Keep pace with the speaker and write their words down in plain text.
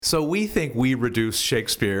So we think we reduce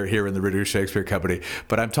Shakespeare here in the Reduce Shakespeare Company,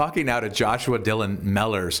 but I'm talking now to Joshua Dylan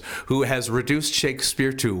Mellars, who has reduced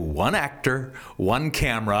Shakespeare to one actor, one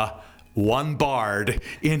camera, one bard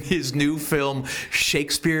in his new film,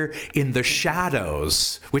 Shakespeare in The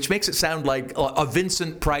Shadows, which makes it sound like a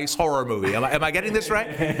Vincent Price horror movie. Am I getting this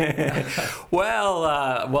right? Well,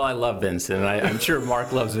 I love Vincent. I'm sure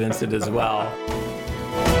Mark loves Vincent as well.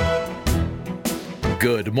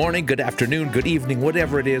 Good morning, good afternoon, good evening,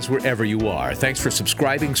 whatever it is, wherever you are. Thanks for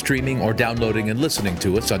subscribing, streaming, or downloading and listening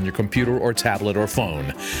to us on your computer or tablet or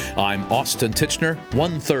phone. I'm Austin Titchener,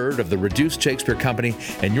 1/3 of the Reduced Shakespeare Company,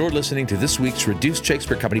 and you're listening to this week's Reduced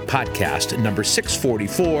Shakespeare Company podcast, number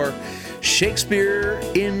 644, Shakespeare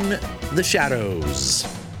in the Shadows.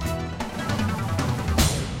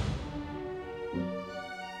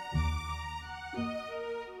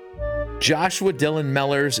 Joshua Dylan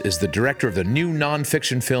Mellars is the director of the new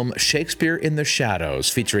nonfiction film Shakespeare in the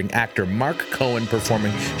Shadows, featuring actor Mark Cohen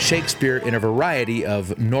performing Shakespeare in a variety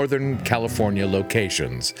of Northern California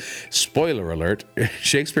locations. Spoiler alert,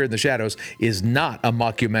 Shakespeare in the Shadows is not a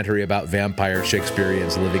mockumentary about vampire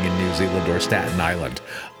Shakespeareans living in New Zealand or Staten Island,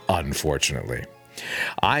 unfortunately.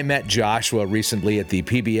 I met Joshua recently at the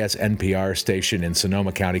PBS NPR station in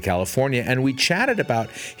Sonoma County, California, and we chatted about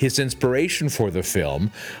his inspiration for the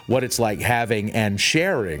film, what it's like having and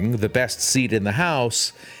sharing the best seat in the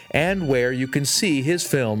house, and where you can see his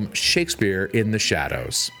film, Shakespeare in the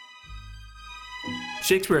Shadows.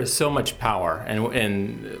 Shakespeare has so much power,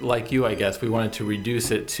 and like you, I guess, we wanted to reduce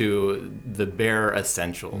it to the bare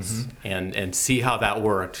essentials and see how that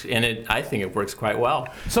worked. And I think it works quite well.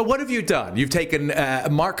 So what have you done? You've taken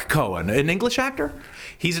Mark Cohen, an English actor?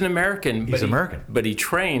 He's an American. But he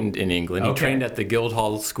trained in England. Okay. He trained at the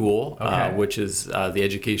Guildhall School, Okay. which is the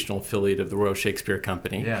educational affiliate of the Royal Shakespeare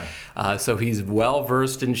Company. Yeah. So he's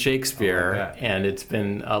well-versed in Shakespeare, Oh, I bet. and it's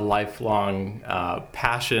been a lifelong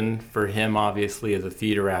passion for him, obviously, as a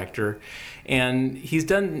theater actor. And he's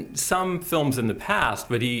done some films in the past,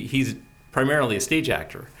 but he's primarily a stage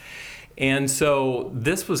actor. And so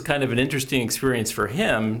this was kind of an interesting experience for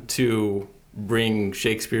him to bring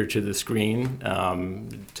Shakespeare to the screen,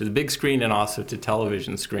 to the big screen, and also to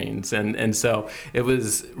television screens. And so it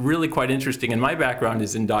was really quite interesting. And my background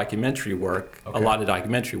is in documentary work, Okay. a lot of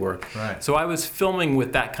documentary work. Right. So I was filming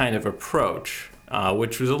with that kind of approach,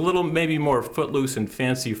 which was a little maybe more footloose and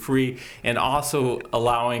fancy-free, and also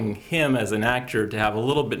allowing him as an actor to have a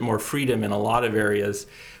little bit more freedom in a lot of areas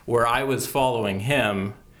where I was following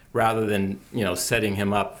him rather than, setting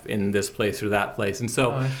him up in this place or that place. And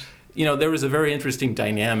so, there was a very interesting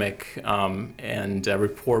dynamic and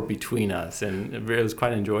rapport between us, and it was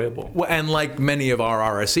quite enjoyable. Well, and like many of our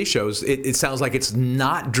RSC shows, it sounds like it's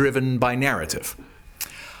not driven by narrative.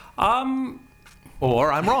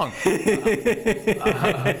 Or I'm wrong.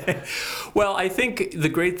 Well, I think the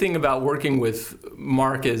great thing about working with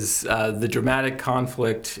Mark is the dramatic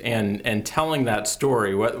conflict and telling that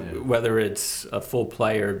story, whether it's a full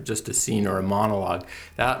play or just a scene or a monologue.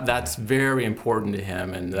 That's very important to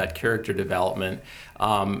him, and that character development.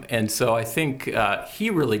 And so I think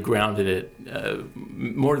he really grounded it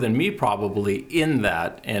more than me probably in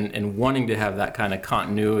that, and wanting to have that kind of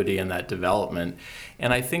continuity and that development.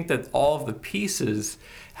 And I think that all of the pieces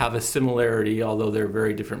have a similarity, although they're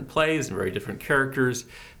very different plays and very different characters.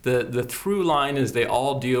 The through line is they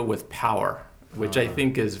all deal with power, which I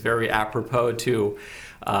think is very apropos to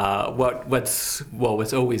what's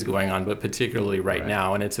always going on, but particularly right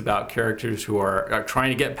now. And it's about characters who are trying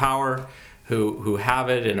to get power, who have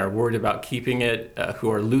it and are worried about keeping it, who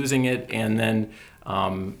are losing it, and then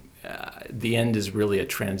the end is really a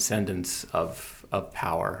transcendence of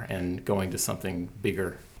power and going to something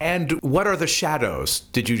bigger. And what are the shadows?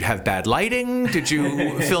 Did you have bad lighting? Did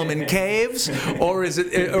you film in caves? Or is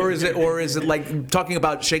it like talking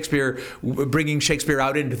about Shakespeare, bringing Shakespeare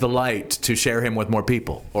out into the light to share him with more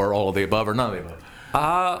people, or all of the above, or none of the above?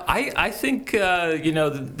 I think,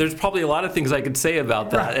 there's probably a lot of things I could say about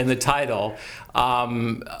that in the title.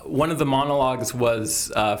 One of the monologues was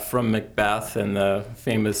from Macbeth and the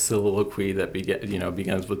famous soliloquy that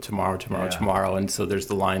begins with tomorrow, tomorrow, tomorrow. And so there's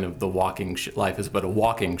the line of the walking life is but a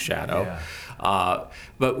walking shadow. Yeah.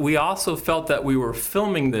 But we also felt that we were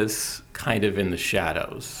filming this kind of in the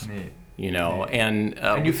shadows. Neat.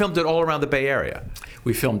 And you filmed it all around the Bay Area.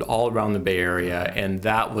 We filmed all around the Bay Area, and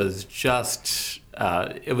that was just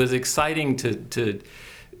it was exciting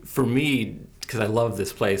for me, because I love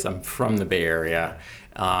this place. I'm from the Bay Area,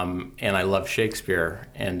 and I love Shakespeare,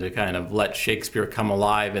 and to kind of let Shakespeare come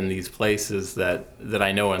alive in these places that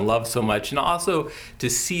I know and love so much, and also to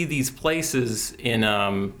see these places in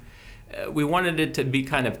we wanted it to be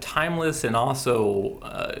kind of timeless, and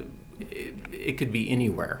also it could be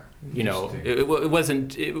anywhere. You know, it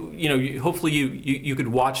wasn't. You know, hopefully you could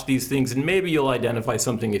watch these things, and maybe you'll identify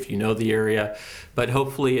something if you know the area, but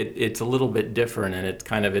hopefully it's a little bit different, and it's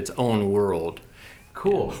kind of its own world.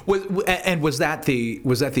 Cool. Was that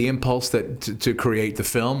the impulse that to create the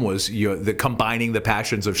film, was the combining the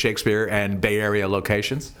passions of Shakespeare and Bay Area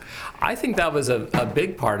locations? I think that was a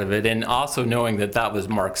big part of it, and also knowing that was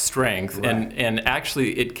Mark's strength. Right. And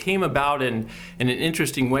actually it came about in an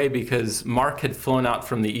interesting way, because Mark had flown out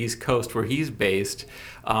from the East Coast, where he's based,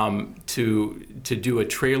 to do a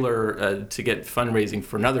trailer to get fundraising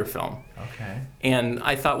for another film. Okay. And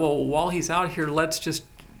I thought, well, while he's out here, let's just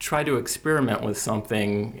try to experiment with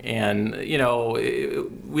something. And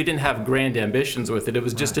we didn't have grand ambitions with it. It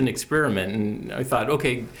was just an experiment, and I thought,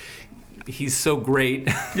 okay, he's so great.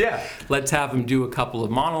 Yeah. Let's have him do a couple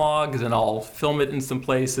of monologues, and I'll film it in some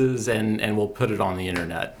places, and we'll put it on the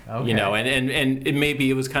internet. Okay. And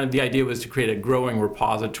it was kind of, the idea was to create a growing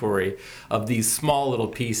repository of these small little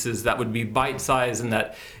pieces that would be bite-sized, and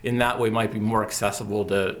that in that way might be more accessible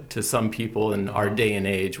to some people in our day and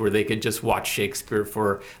age, where they could just watch Shakespeare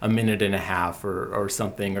for a minute and a half or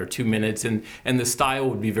something, or 2 minutes, and the style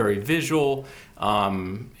would be very visual.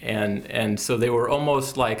 And so they were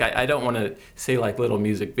almost like, I don't want to say like little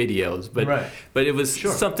music videos, but Right. but it was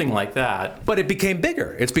something like that. But it became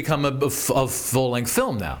bigger. It's become a full-length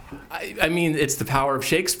film now. I mean, it's the power of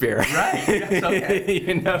Shakespeare. Right. Yes,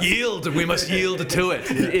 okay. Yield. We must yield to it.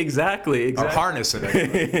 Exactly. Or harness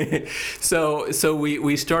it. So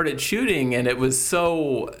we started shooting, and it was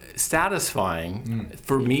so satisfying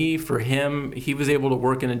for me, for him. He was able to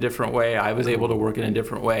work in a different way. I was able to work in a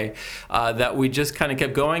different way, that we just kind of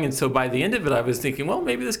kept going. And so by the end of it, I was thinking, well,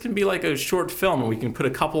 maybe this can be like a short film, and we can put a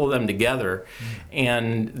couple of them together.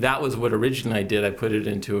 And that was what originally I did. I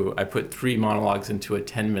put 3 monologues into a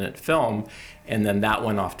 10-minute film, and then that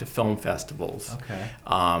went off to film festivals. Okay.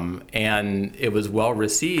 And it was well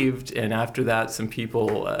received. And after that, some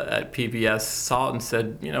people at PBS saw it and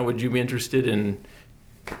said, would you be interested in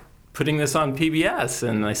putting this on PBS?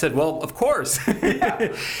 And I said, well, of course.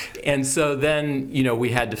 Yeah. And so then,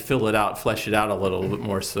 we had to flesh it out a little bit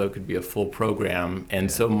more, so it could be a full program. And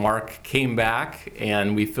so Mark came back,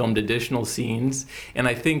 and we filmed additional scenes. And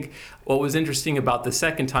I think what was interesting about the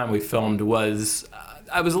second time we filmed was,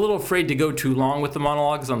 I was a little afraid to go too long with the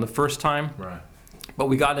monologues on the first time. Right. But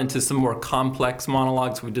we got into some more complex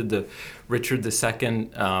monologues. We did the Richard II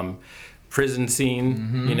prison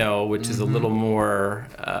scene, which is a little more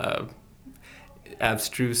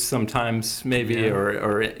abstruse sometimes, maybe,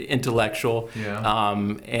 or intellectual. Yeah.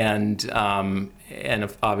 And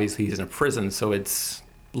obviously he's in a prison, so it's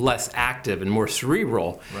less active and more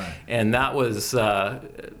cerebral. Right. And that was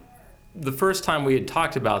the first time we had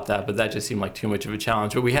talked about that, but that just seemed like too much of a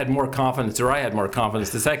challenge. But we had more confidence, or I had more confidence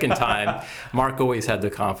the second time. Mark always had the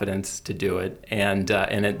confidence to do it, and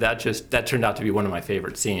that turned out to be one of my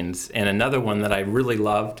favorite scenes. And another one that I really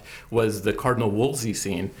loved was the Cardinal Wolsey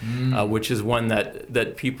scene, which is one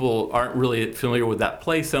that people aren't really familiar with that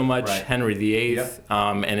play so much. Right. Henry VIII, Yep.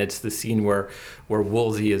 And it's the scene where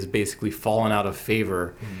Wolsey is basically fallen out of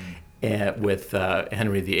favor with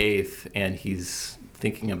Henry VIII, and he's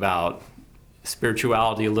thinking about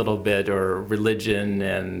spirituality a little bit, or religion,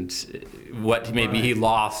 and what maybe he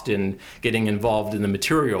lost in getting involved in the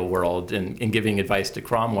material world and giving advice to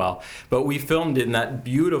Cromwell. But we filmed in that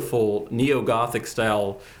beautiful neo-Gothic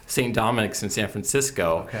style St. Dominic's in San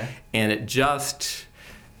Francisco. Okay. And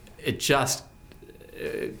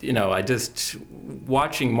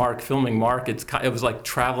watching Mark, filming Mark, it was like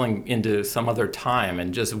traveling into some other time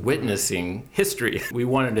and just witnessing history. We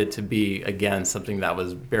wanted it to be, again, something that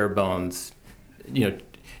was bare bones,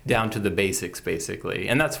 down to the basics, basically.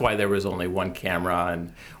 And that's why there was only one camera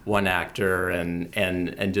and one actor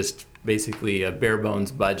and just basically a bare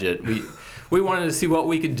bones budget. We wanted to see what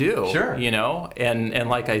we could do. Sure. And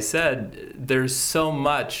like I said, there's so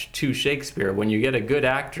much to Shakespeare. When you get a good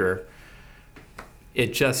actor,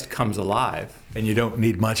 it just comes alive. And you don't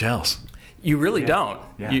need much else. You really don't.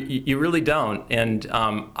 Yeah. You really don't. And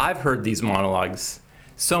I've heard these monologues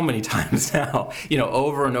so many times now,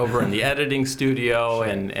 over and over in the editing studio. Sure.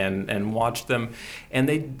 and watched them. And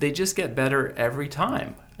they just get better every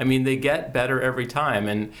time. I mean, they get better every time.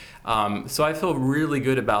 And so I feel really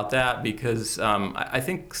good about that, because I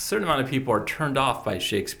think a certain amount of people are turned off by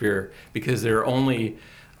Shakespeare because they're only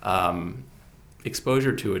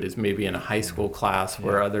exposure to it is maybe in a high school class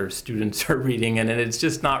where other students are reading, and it's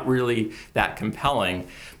just not really that compelling.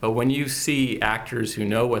 But when you see actors who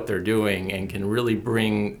know what they're doing and can really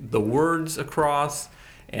bring the words across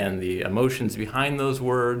and the emotions behind those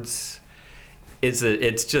words,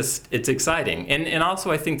 it's exciting. And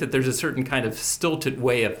also I think that there's a certain kind of stilted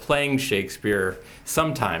way of playing Shakespeare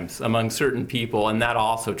sometimes among certain people, and that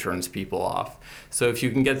also turns people off. So if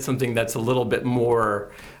you can get something that's a little bit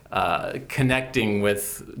more connecting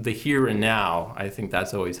with the here and now, I think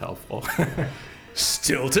that's always helpful.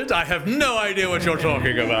 Stilted? I have no idea what you're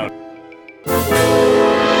talking about.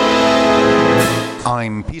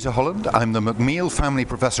 I'm Peter Holland. I'm the McMeel Family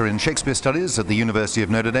Professor in Shakespeare Studies at the University of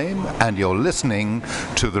Notre Dame, and you're listening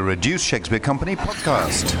to the Reduced Shakespeare Company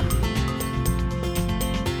podcast.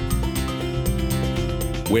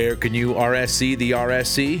 Where can you RSC the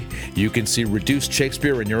RSC? You can see Reduced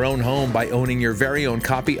Shakespeare in your own home by owning your very own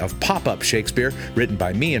copy of Pop-Up Shakespeare, written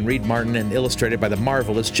by me and Reed Martin and illustrated by the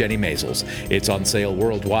marvelous Jenny Maisels. It's on sale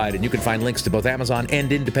worldwide, and you can find links to both Amazon and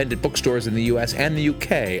independent bookstores in the US and the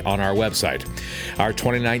UK on our website. Our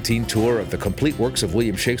 2019 tour of the complete works of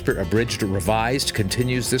William Shakespeare, abridged or revised,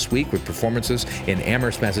 continues this week with performances in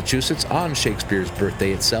Amherst, Massachusetts on Shakespeare's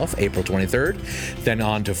birthday itself, April 23rd, then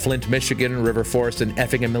on to Flint, Michigan, River Forest, and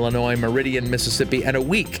Effingham, Illinois, Meridian, Mississippi, and a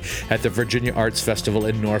week at the Virginia Arts Festival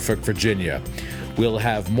in Norfolk, Virginia. We'll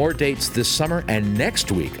have more dates this summer, and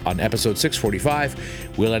next week on episode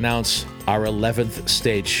 645, we'll announce our 11th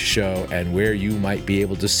stage show and where you might be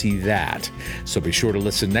able to see that. So be sure to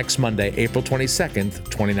listen next Monday, April 22nd,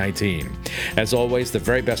 2019. As always, the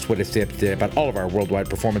very best way to stay up to date about all of our worldwide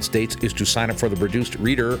performance dates is to sign up for the Reduced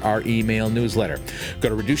Reader, our email newsletter. Go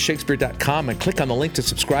to reducedshakespeare.com and click on the link to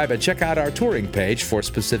subscribe, and check out our touring page for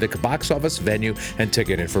specific box office, venue, and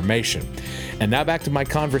ticket information. And now back to my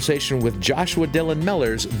conversation with Joshua Dylan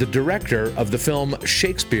Mellars, the director of the film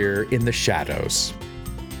Shakespeare in the Shadows.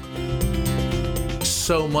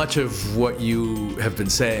 So much of what you have been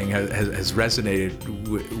saying has resonated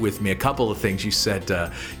with me. A couple of things you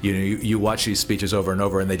said, you watch these speeches over and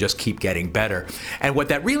over and they just keep getting better. And what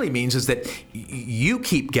that really means is that you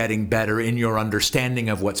keep getting better in your understanding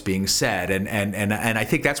of what's being said. And I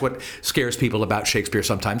think that's what scares people about Shakespeare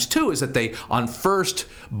sometimes too, is that they, on first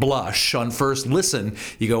blush, on first listen,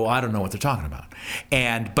 you go, I don't know what they're talking about.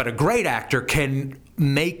 But a great actor can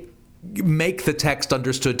make the text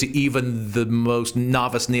understood to even the most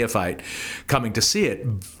novice neophyte coming to see it.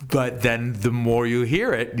 But then the more you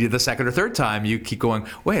hear it, the second or third time, you keep going,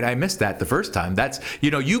 wait, I missed that the first time. That's,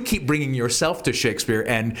 you keep bringing yourself to Shakespeare,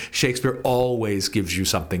 and Shakespeare always gives you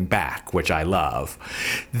something back, which I love.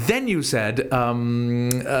 Then you said,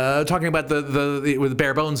 talking about the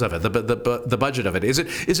bare bones of it, the budget of it.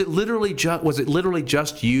 Was it literally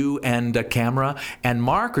just you and a camera and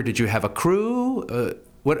Mark, or did you have a crew?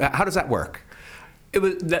 How does that work? It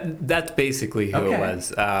was that's basically who it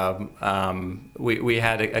was. We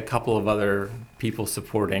had a couple of other people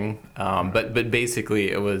supporting, but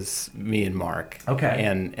basically it was me and Mark. Okay.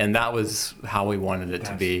 And that was how we wanted it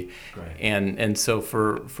to be. Great. And so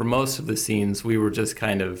for most of the scenes, we were just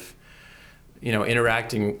kind of,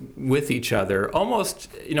 interacting with each other. Almost,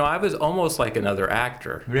 I was almost like another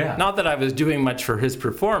actor. Yeah. Not that I was doing much for his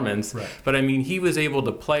performance, right, but I mean, he was able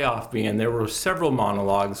to play off me, and there were several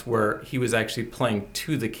monologues where he was actually playing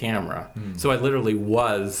to the camera. So I literally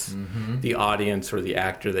was the audience or the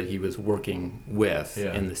actor that he was working with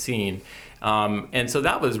in the scene. And so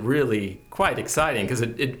that was really quite exciting, because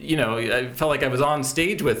I felt like I was on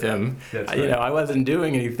stage with him. That's right. I wasn't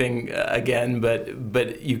doing anything again,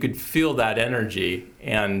 but you could feel that energy.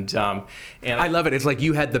 And I love it. It's like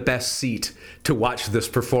you had the best seat to watch this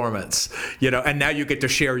performance, and now you get to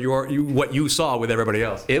share what you saw with everybody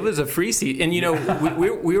else. It was a free seat, and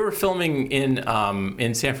we were filming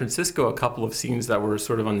in San Francisco a couple of scenes that were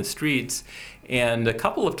sort of on the streets, and a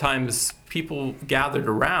couple of times people gathered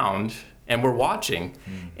around and we're watching.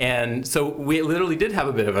 And so we literally did have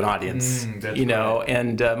a bit of an audience, right.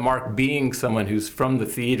 And Mark, being someone who's from the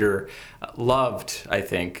theater, loved, I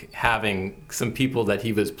think, having some people that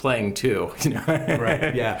he was playing to.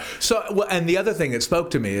 Right, yeah. So, and the other thing that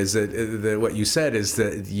spoke to me is that what you said is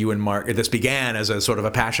that you and Mark, this began as a sort of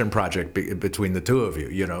a passion project between the two of you,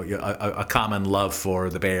 a common love for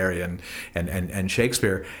the Bay Area and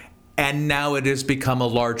Shakespeare. And now it has become a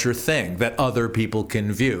larger thing that other people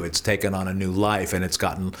can view. It's taken on a new life, and it's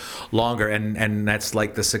gotten longer. And that's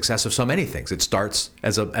like the success of so many things. It starts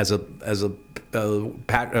as a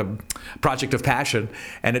project of passion,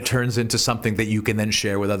 and it turns into something that you can then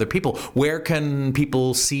share with other people. Where can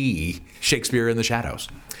people see Shakespeare in the Shadows?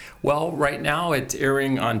 Well, right now it's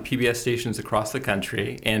airing on PBS stations across the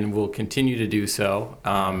country, and will continue to do so.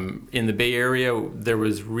 In the Bay Area, there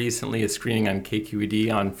was recently a screening on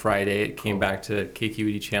KQED on Friday. It came back to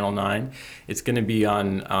KQED Channel 9. It's going to be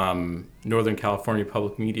on Northern California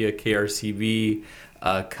Public Media, KRCB,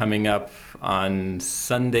 coming up on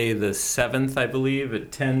Sunday the 7th, I believe,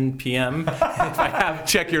 at 10 p.m. If I have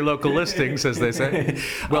Check your local listings, as they say.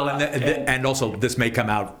 Well, and also this may come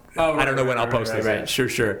out. I don't know when I'll post this. Right,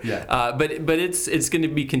 sure. Yeah. But it's going to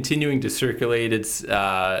be continuing to circulate. It's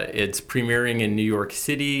premiering in New York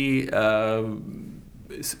City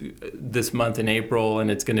this month in April,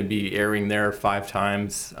 and it's going to be airing there 5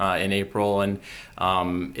 times in April, and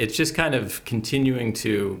it's just kind of continuing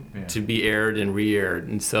to be aired and re-aired.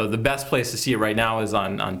 And so the best place to see it right now is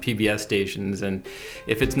on PBS stations, and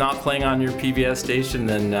if it's not playing on your PBS station,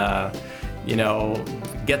 then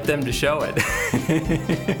get them to show it.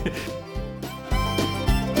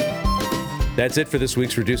 That's it for this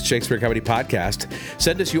week's Reduced Shakespeare Comedy Podcast.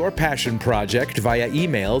 Send us your passion project via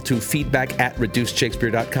email to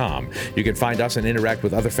feedback@reducedshakespeare.com. You can find us and interact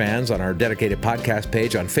with other fans on our dedicated podcast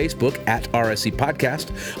page on Facebook @RSC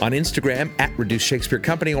Podcast, on Instagram @Reduced Shakespeare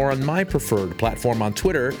Company, or on my preferred platform on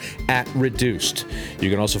Twitter @Reduced. You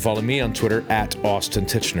can also follow me on Twitter @Austin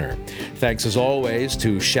Titchener. Thanks as always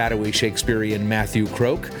to shadowy Shakespearean Matthew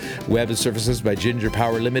Croak, web and services by Ginger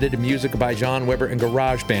Power Limited, music by John Weber and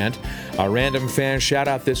GarageBand. Our random fan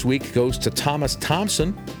shout-out this week goes to Thomas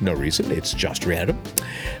Thompson. No reason, it's just random.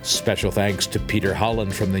 Special thanks to Peter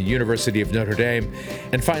Holland from the University of Notre Dame.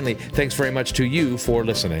 And finally, thanks very much to you for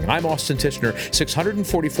listening. I'm Austin Titchener,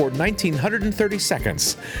 644 1930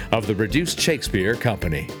 seconds of the Reduced Shakespeare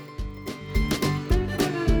Company.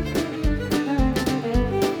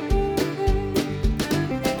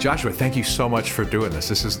 Joshua, thank you so much for doing this.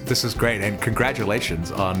 This is great, and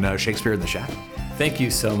congratulations on Shakespeare In The Shadows. Thank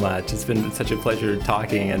you so much. It's been such a pleasure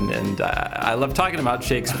talking, and I love talking about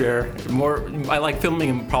Shakespeare. I like filming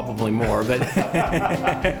him probably more, but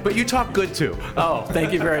but you talk good too. Oh,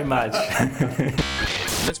 thank you very much.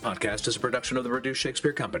 This podcast is a production of the Reduced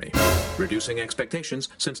Shakespeare Company, reducing expectations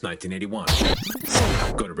since 1981.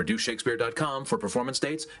 Go to reducedshakespeare.com for performance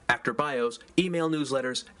dates, actor bios, email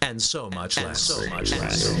newsletters, and so much less.